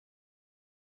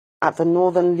At the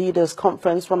Northern Leaders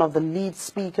Conference, one of the lead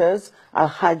speakers,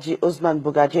 Alhaji Usman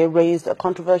Bugaje, raised a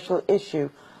controversial issue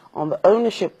on the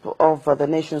ownership of the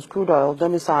nation's crude oil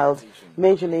domiciled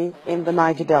majorly in the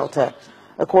Niger Delta.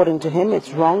 According to him, it's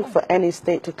wrong for any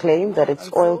state to claim that it's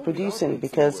oil producing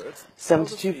because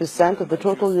 72% of the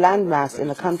total landmass in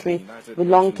the country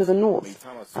belong to the North,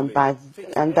 and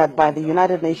that by the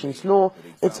United Nations law,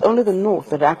 it's only the North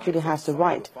that actually has the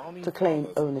right to claim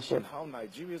ownership. How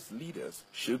Nigeria's leaders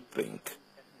should think.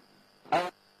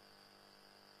 There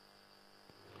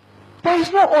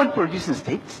is no oil-producing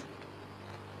state.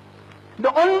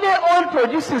 The only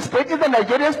oil-producing state is the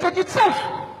Nigerian state itself.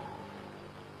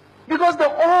 Because the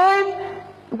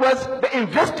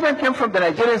investment came from the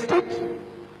Nigerian state,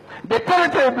 the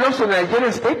territory belongs to the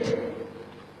Nigerian state,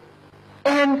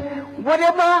 and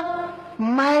whatever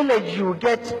mileage you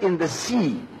get in the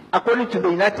sea, according to the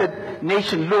United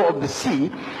Nations law of the sea,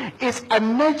 is a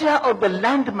measure of the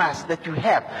landmass that you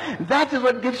have. That is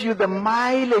what gives you the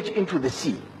mileage into the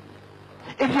sea.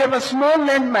 If you have a small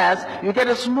landmass, you get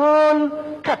a small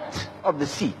cut of the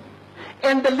sea.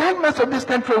 And the landmass of this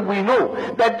country, we know,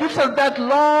 that gives us that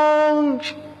long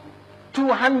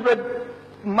 200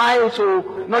 miles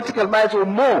or nautical miles or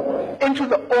more into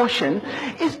the ocean,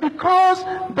 is because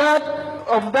of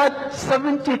that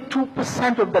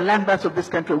 72% of the landmass of this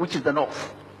country, which is the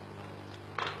North.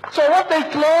 So what they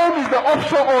claim is the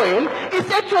offshore oil is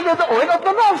actually the oil of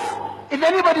the North. If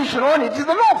anybody should own it, it's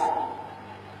the North.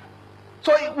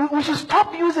 So we should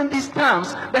stop using these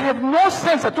terms that have no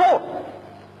sense at all.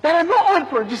 There are no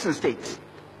oil-producing states.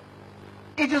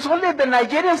 It is only the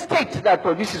Nigerian state that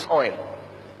produces oil.